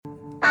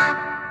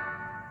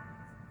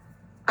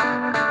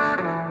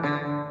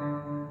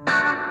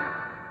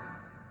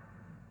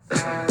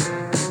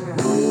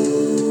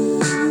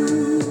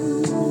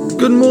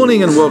Good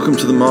morning and welcome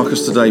to the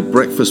Marcus Today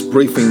Breakfast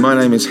Briefing. My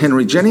name is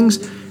Henry Jennings.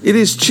 It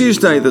is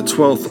Tuesday the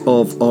 12th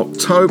of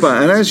October,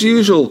 and as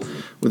usual,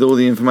 with all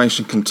the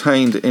information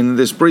contained in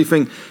this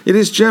briefing, it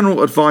is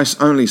general advice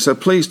only, so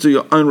please do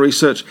your own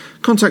research.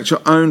 Contact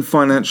your own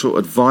financial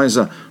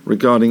advisor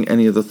regarding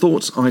any of the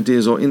thoughts,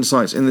 ideas or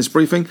insights in this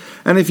briefing.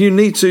 And if you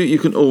need to, you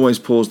can always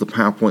pause the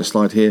PowerPoint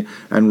slide here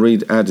and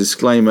read our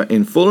disclaimer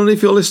in full. And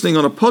if you're listening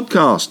on a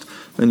podcast,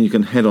 then you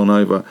can head on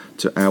over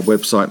to our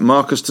website,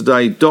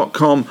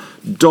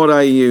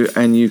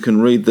 marcustoday.com.au, and you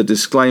can read the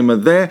disclaimer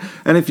there.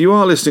 And if you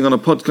are listening on a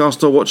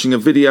podcast or watching a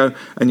video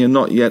and you're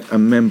not yet a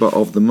member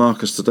of the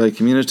Marcus Today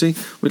community,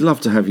 we'd love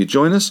to have you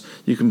join us.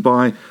 You can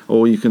buy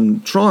or you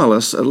can trial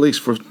us at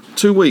least for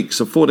 2 weeks,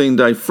 a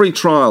 14-day free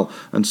trial,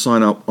 and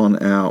sign up on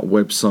our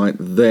website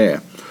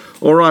there.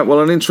 All right, well,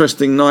 an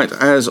interesting night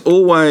as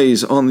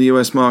always on the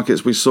US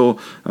markets. We saw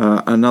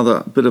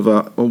another bit of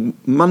a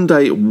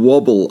Monday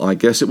wobble, I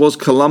guess. It was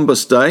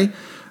Columbus Day,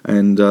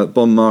 and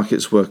bond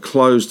markets were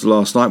closed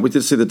last night. We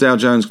did see the Dow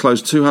Jones close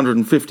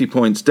 250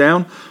 points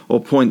down,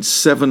 or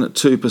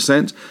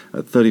 0.72%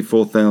 at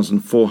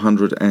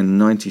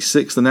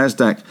 34,496. The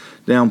Nasdaq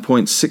down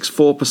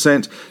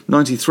 0.64%,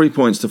 93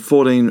 points to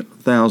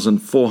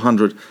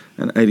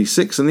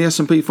 14,486. And the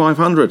S&P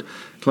 500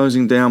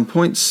 closing down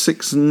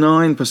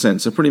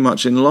 0.69%, so pretty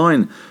much in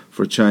line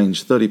for a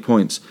change, 30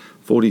 points.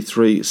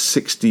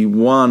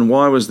 43.61.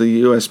 Why was the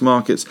US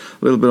markets a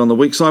little bit on the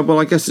weak side? Well,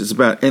 I guess it's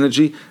about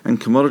energy and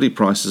commodity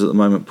prices at the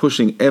moment,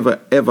 pushing ever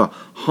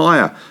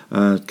higher.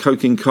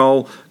 Coking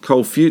coal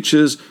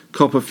futures,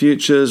 copper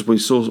futures. We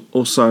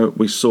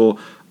saw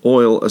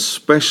oil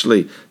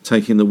especially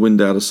taking the wind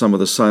out of some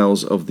of the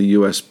sails of the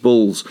US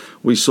bulls.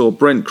 We saw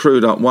Brent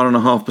crude up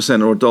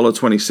 1.5% or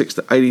 $1.26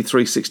 to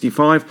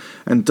 83.65,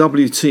 and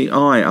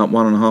WTI up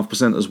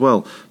 1.5% as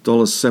well,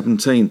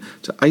 $17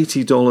 to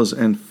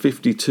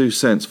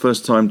 $80.52.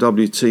 First time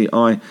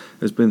WTI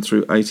has been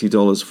through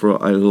 $80 for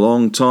a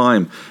long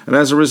time. And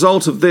as a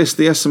result of this,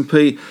 the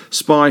S&P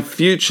SPY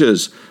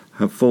futures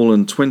have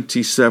fallen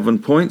 27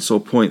 points or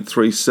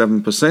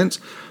 0.37%.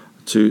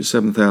 to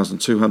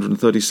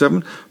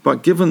 7,237.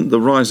 But given the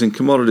rise in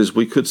commodities,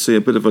 we could see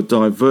a bit of a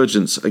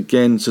divergence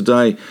again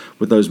today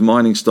with those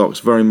mining stocks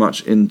very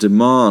much in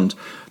demand.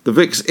 The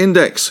VIX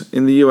index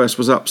in the US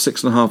was up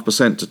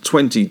 6.5% to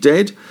 20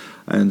 dead,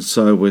 and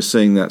so we're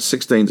seeing that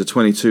 16 to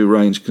 22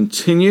 range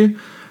continue.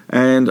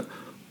 And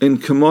in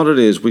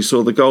commodities, we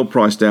saw the gold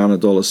price down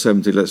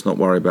 $1.70. Let's not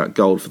worry about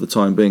gold for the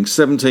time being,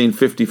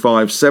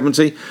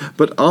 $17.55.70.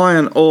 But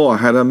iron ore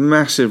had a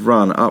massive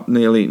run, up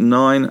nearly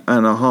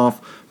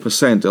 9.5%,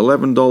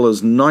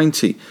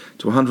 $11.90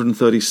 to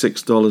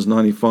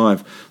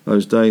 $136.95.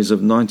 Those days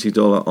of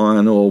 $90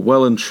 iron ore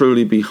well and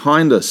truly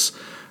behind us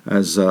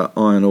as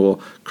iron ore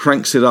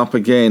cranks it up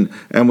again.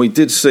 And we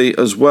did see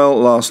as well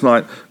last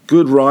night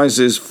good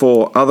rises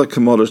for other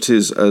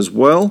commodities as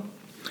well.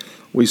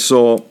 We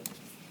saw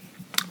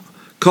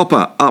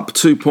copper up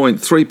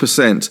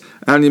 2.3%,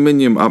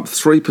 aluminium up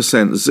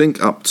 3%,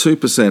 zinc up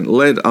 2%,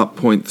 lead up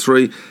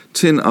 0.3%,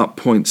 tin up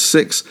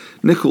 0.6%.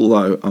 Nickel,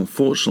 though,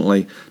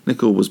 unfortunately,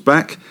 nickel was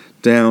back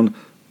down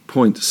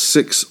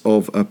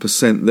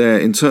 0.6% there.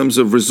 In terms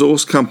of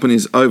resource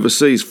companies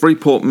overseas,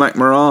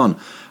 Freeport-McMoRan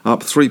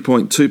up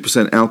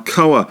 3.2%.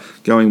 Alcoa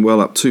going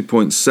well, up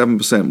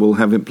 2.7%. Will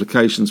have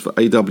implications for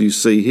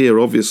AWC here,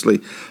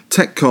 obviously.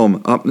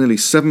 Techcom up nearly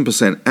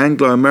 7%.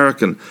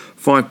 Anglo-American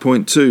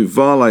 5.2%.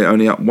 Vale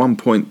only up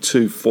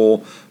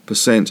 1.24%.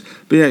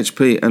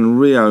 BHP and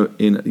Rio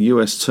in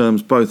US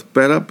terms both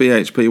better.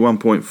 BHP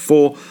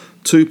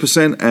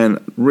 1.42% and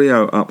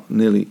Rio up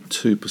nearly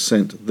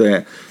 2%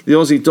 there. The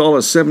Aussie dollar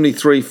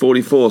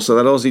 73.44, so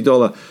that Aussie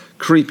dollar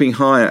creeping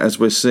higher as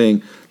we're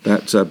seeing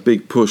that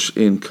big push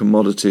in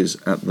commodities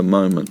at the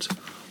moment.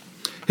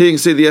 Here you can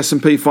see the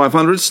S&P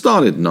 500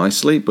 started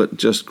nicely, but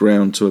just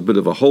ground to a bit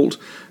of a halt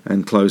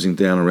and closing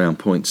down around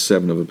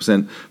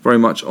 0.7%, very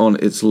much on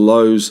its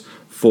lows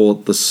for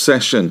the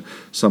session.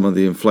 Some of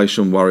the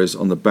inflation worries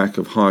on the back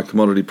of higher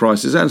commodity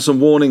prices and some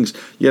warnings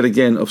yet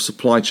again of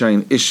supply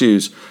chain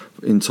issues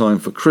in time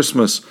for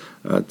Christmas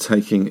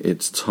taking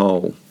its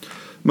toll.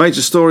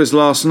 Major stories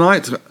last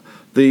night.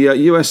 The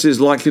US is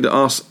likely to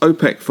ask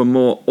OPEC for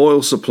more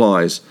oil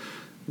supplies.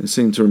 They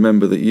seem to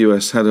remember that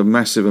US had a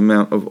massive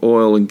amount of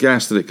oil and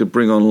gas that it could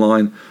bring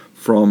online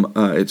from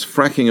its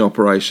fracking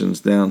operations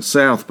down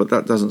south, but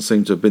that doesn't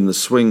seem to have been the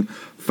swing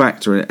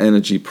factor in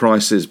energy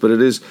prices. But it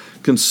is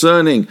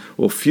concerning,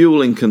 or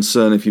fueling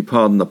concern, if you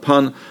pardon the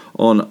pun,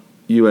 on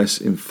US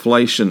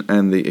inflation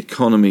and the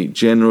economy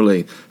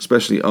generally,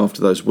 especially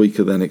after those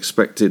weaker than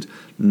expected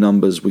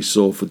numbers we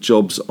saw for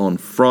jobs on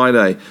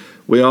Friday.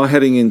 We are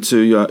heading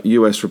into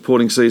US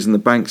reporting season. The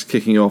banks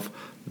kicking off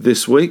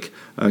this week.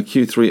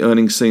 Q3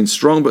 earnings seen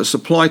strong, but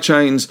supply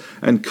chains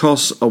and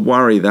costs a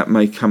worry that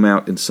may come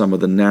out in some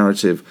of the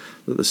narrative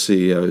that the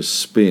CEOs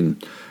spin.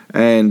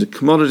 And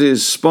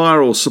commodities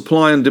spiral,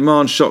 supply and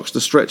demand shocks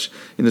to stretch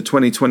into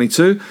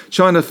 2022.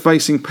 China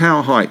facing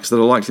power hikes that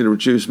are likely to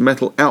reduce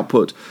metal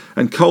output.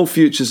 And coal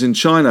futures in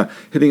China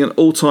hitting an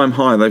all-time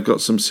high. They've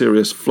got some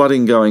serious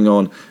flooding going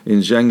on in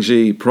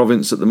Jiangxi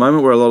province at the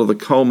moment, where a lot of the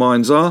coal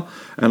mines are,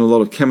 and a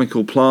lot of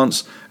chemical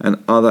plants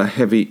and other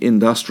heavy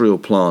industrial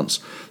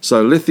plants.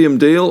 So lithium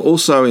deal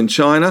also in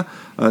China.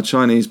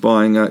 Chinese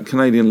buying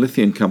Canadian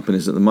lithium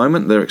companies at the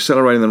moment. They're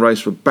accelerating the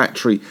race for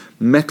battery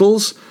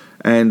metals.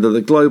 And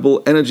the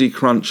global energy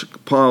crunch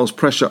piles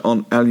pressure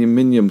on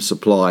aluminium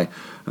supply.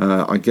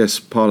 I guess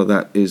part of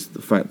that is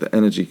the fact that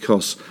energy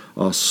costs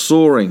are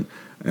soaring,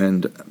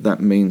 and that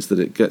means that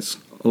it gets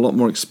a lot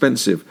more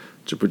expensive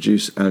to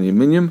produce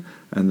aluminium,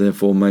 and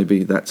therefore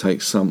maybe that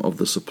takes some of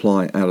the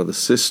supply out of the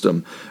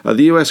system.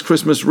 The US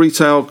Christmas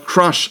retail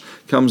crush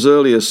comes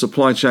early as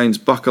supply chains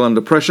buckle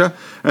under pressure,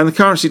 and the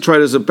currency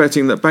traders are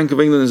betting that Bank of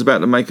England is about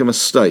to make a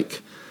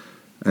mistake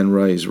and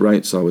raise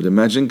rates, I would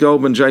imagine.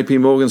 Goldman,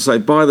 JP Morgan say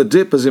buy the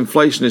dip as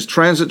inflation is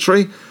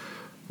transitory.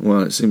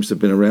 Well, it seems to have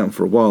been around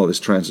for a while, this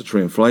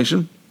transitory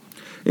inflation.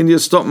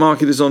 India's stock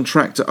market is on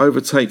track to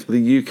overtake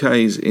the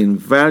UK's in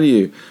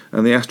value,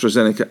 and the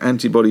AstraZeneca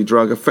antibody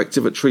drug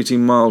effective at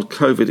treating mild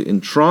COVID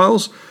in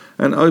trials.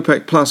 And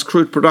OPEC Plus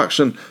crude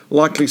production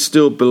likely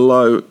still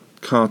below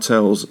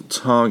cartel's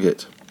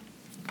target.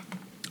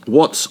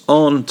 What's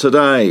on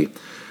today?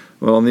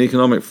 Well, on the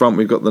economic front,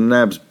 we've got the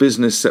NAB's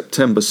Business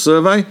September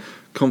survey.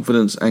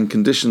 Confidence and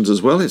conditions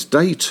as well. It's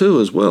day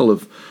 2 as well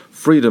of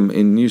freedom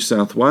in New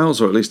South Wales,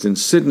 or at least in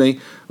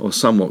Sydney, or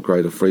somewhat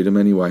greater freedom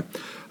anyway.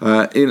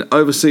 In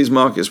overseas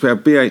markets, we have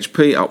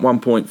BHP up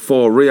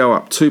 1.4%, Rio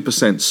up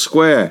 2%,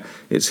 Square,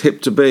 it's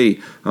hip to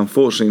be.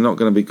 Unfortunately, not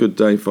going to be a good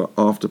day for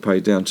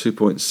Afterpay, down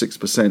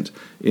 2.6%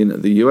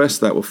 in the US.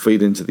 That will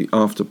feed into the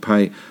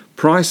Afterpay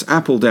price.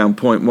 Apple down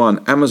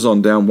 0.1%,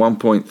 Amazon down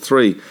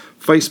 1.3%,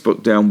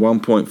 Facebook down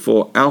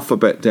 1.4%,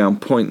 Alphabet down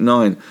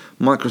 0.9%,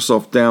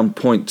 Microsoft down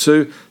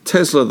 0.2%,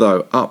 Tesla,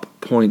 though, up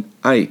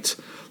 0.8%.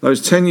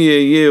 Those 10-year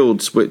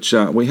yields, which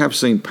we have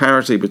seen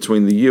parity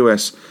between the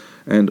US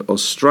and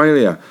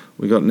Australia.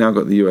 Now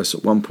got the US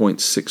at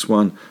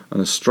 1.61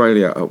 and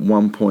Australia at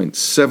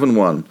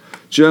 1.71.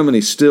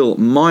 Germany still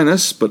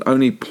minus, but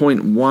only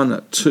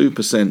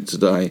 0.12%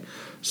 today.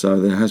 So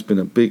there has been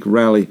a big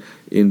rally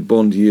in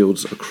bond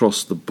yields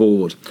across the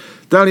board.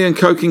 Dalian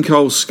coking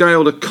coal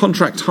scaled a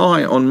contract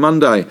high on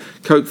Monday.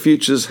 Coke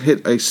futures hit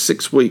a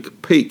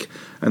 6-week peak,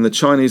 and the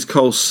Chinese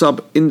coal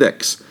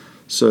sub-index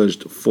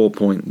surged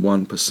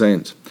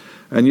 4.1%.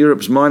 And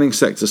Europe's mining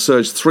sector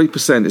surged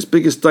 3%, its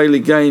biggest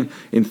daily gain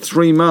in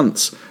 3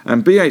 months.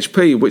 And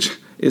BHP, which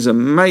is a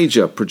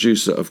major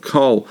producer of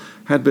coal,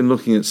 had been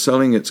looking at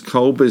selling its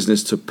coal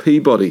business to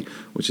Peabody,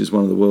 which is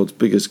one of the world's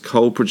biggest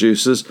coal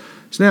producers.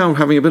 It's now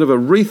having a bit of a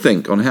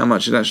rethink on how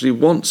much it actually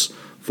wants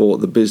for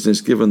the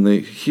business, given the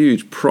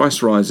huge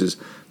price rises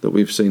that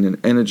we've seen in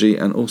energy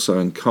and also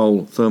in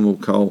coal, thermal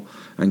coal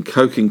and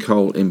coking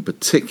coal in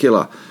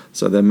particular.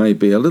 So there may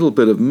be a little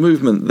bit of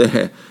movement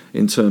there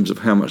in terms of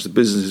how much the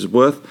business is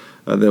worth.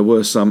 There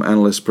were some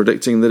analysts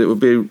predicting that it would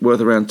be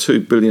worth around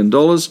 $2 billion,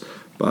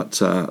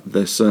 but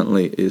there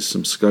certainly is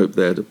some scope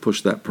there to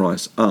push that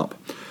price up.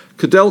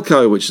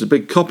 Codelco, which is a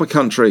big copper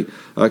company,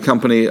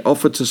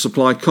 offered to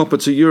supply copper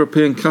to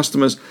European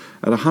customers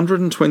at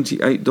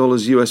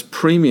 $128 US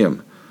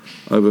premium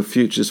over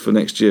futures for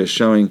next year,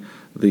 showing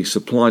the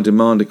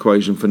supply-demand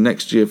equation for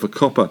next year for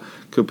copper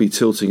could be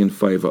tilting in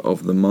favour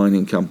of the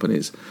mining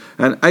companies.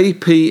 And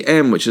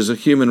APM, which is a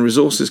human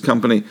resources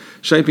company,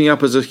 shaping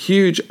up as a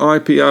huge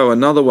IPO,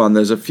 another one.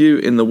 There's a few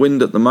in the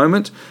wind at the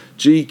moment.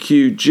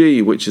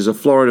 GQG, which is a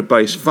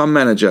Florida-based fund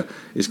manager,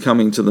 is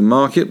coming to the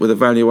market with a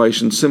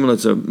valuation similar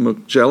to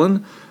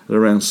Magellan at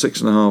around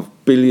 $6.5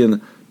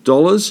 billion.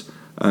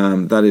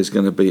 That is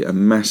going to be a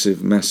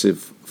massive,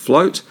 massive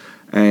float.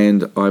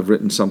 And I've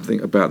written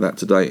something about that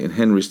today in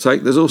Henry's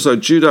Take. There's also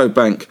Judo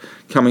Bank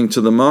coming to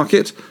the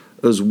market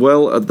as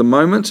well at the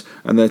moment,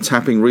 and they're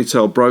tapping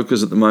retail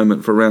brokers at the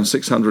moment for around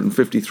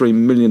 $653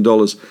 million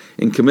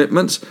in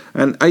commitments.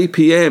 And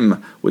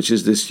APM, which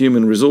is this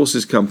human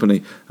resources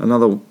company,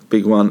 another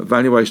big one,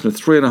 valuation of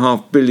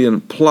 $3.5 billion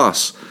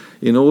plus.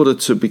 In order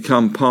to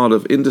become part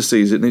of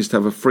indices, it needs to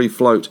have a free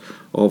float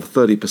of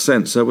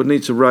 30%. So it would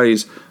need to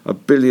raise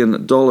 $1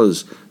 billion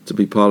to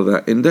be part of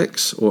that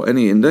index or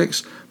any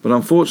index. But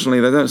unfortunately,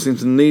 they don't seem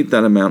to need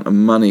that amount of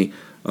money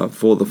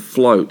for the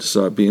float.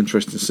 So it'd be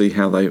interesting to see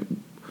how they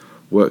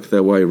work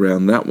their way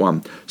around that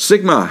one.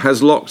 Sigma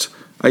has locked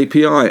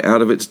API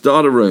out of its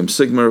data room.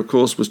 Sigma, of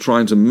course, was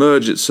trying to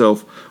merge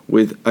itself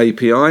with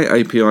API.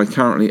 API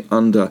currently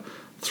under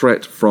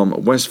threat from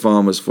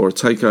Wesfarmers for a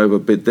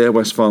takeover bid there.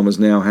 Wesfarmers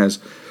now has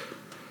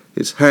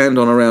its hand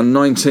on around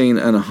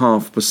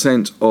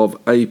 19.5% of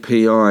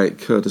API,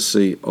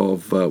 courtesy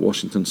of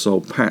Washington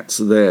Soul Patts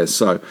there.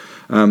 So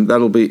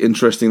that'll be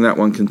interesting, that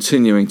one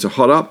continuing to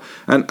hot up.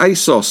 And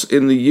ASOS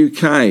in the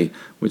UK,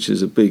 which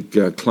is a big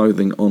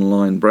clothing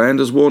online brand,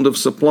 has warned of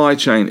supply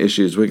chain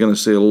issues. We're going to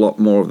see a lot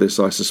more of this,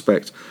 I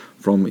suspect,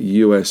 from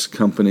US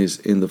companies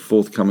in the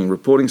forthcoming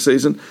reporting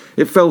season.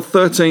 It fell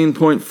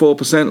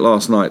 13.4%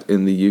 last night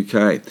in the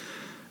UK.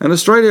 And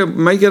Australia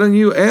may get a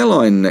new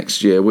airline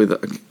next year with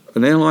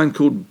an airline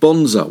called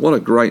Bonza. What a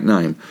great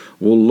name.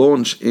 Will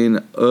launch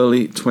in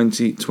early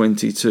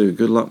 2022.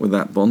 Good luck with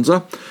that,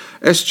 Bonza.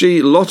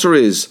 SG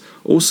Lotteries,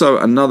 also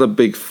another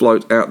big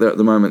float out there at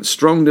the moment.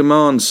 Strong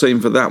demand seen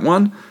for that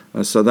one.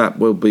 So that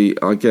will be,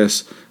 I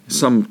guess,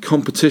 some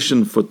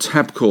competition for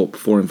Tabcorp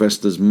for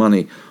investors'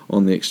 money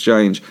on the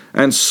exchange.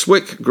 And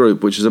Swick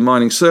Group, which is a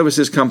mining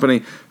services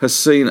company, has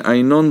seen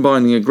a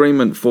non-binding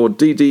agreement for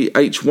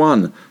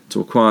DDH1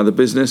 to acquire the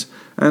business.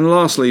 And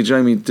lastly,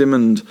 Jamie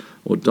Dimond,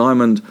 or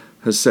Diamond,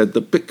 has said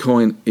that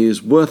Bitcoin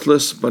is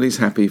worthless, but he's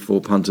happy for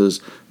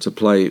punters to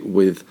play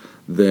with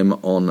them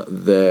on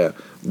their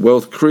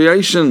wealth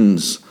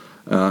creations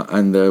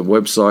and their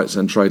websites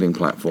and trading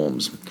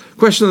platforms.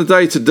 Question of the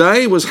day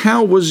today was,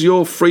 how was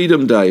your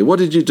Freedom Day? What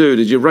did you do?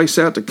 Did you race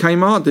out to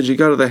Kmart? Did you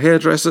go to the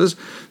hairdressers?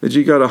 Did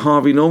you go to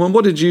Harvey Norman?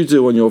 What did you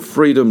do on your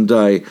Freedom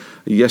Day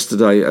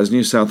yesterday as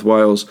New South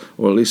Wales,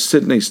 or at least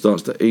Sydney,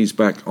 starts to ease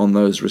back on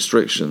those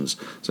restrictions?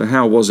 So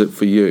how was it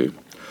for you?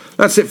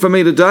 That's it for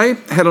me today.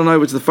 Head on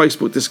over to the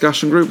Facebook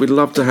discussion group. We'd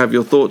love to have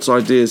your thoughts,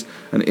 ideas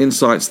and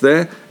insights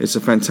there. It's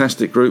a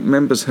fantastic group.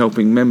 Members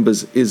helping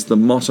members is the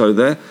motto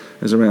there.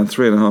 There's around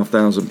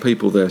 3,500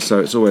 people there, so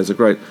it's always a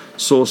great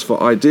source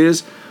for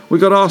ideas. We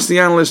got Ask the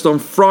Analyst on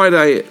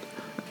Friday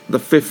the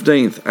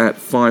 15th at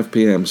 5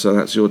 p.m, so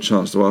that's your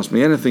chance to ask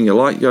me anything you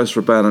like. It goes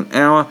for about an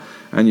hour,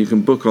 and you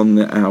can book on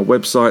our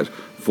website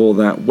for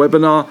that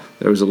webinar.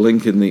 There is a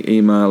link in the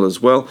email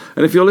as well.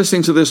 And if you're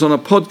listening to this on a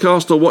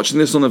podcast or watching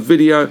this on a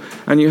video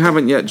and you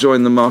haven't yet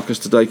joined the Marcus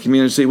Today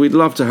community, we'd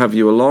love to have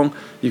you along.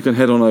 You can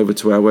head on over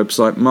to our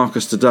website,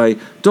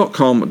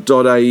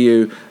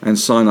 marcustoday.com.au, and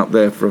sign up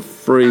there for a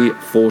free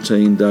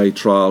 14-day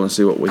trial and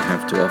see what we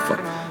have to offer.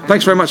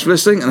 Thanks very much for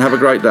listening and have a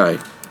great day.